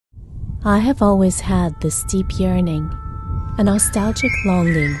I have always had this deep yearning, a nostalgic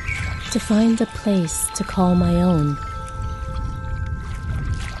longing to find a place to call my own.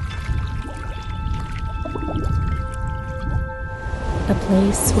 A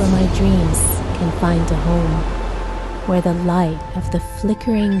place where my dreams can find a home, where the light of the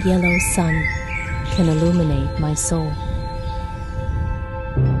flickering yellow sun can illuminate my soul.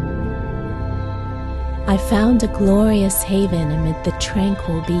 I found a glorious haven amid the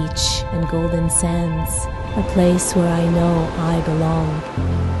tranquil beach and golden sands, a place where I know I belong.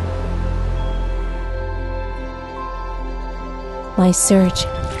 My search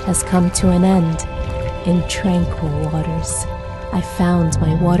has come to an end in tranquil waters. I found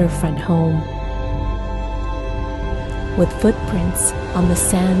my waterfront home. With footprints on the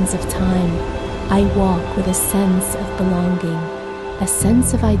sands of time, I walk with a sense of belonging, a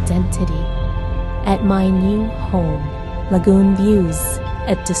sense of identity, at my new home, Lagoon Views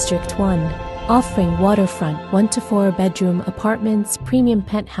at District 1, offering waterfront 1 to 4 bedroom apartments, premium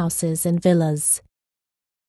penthouses, and villas.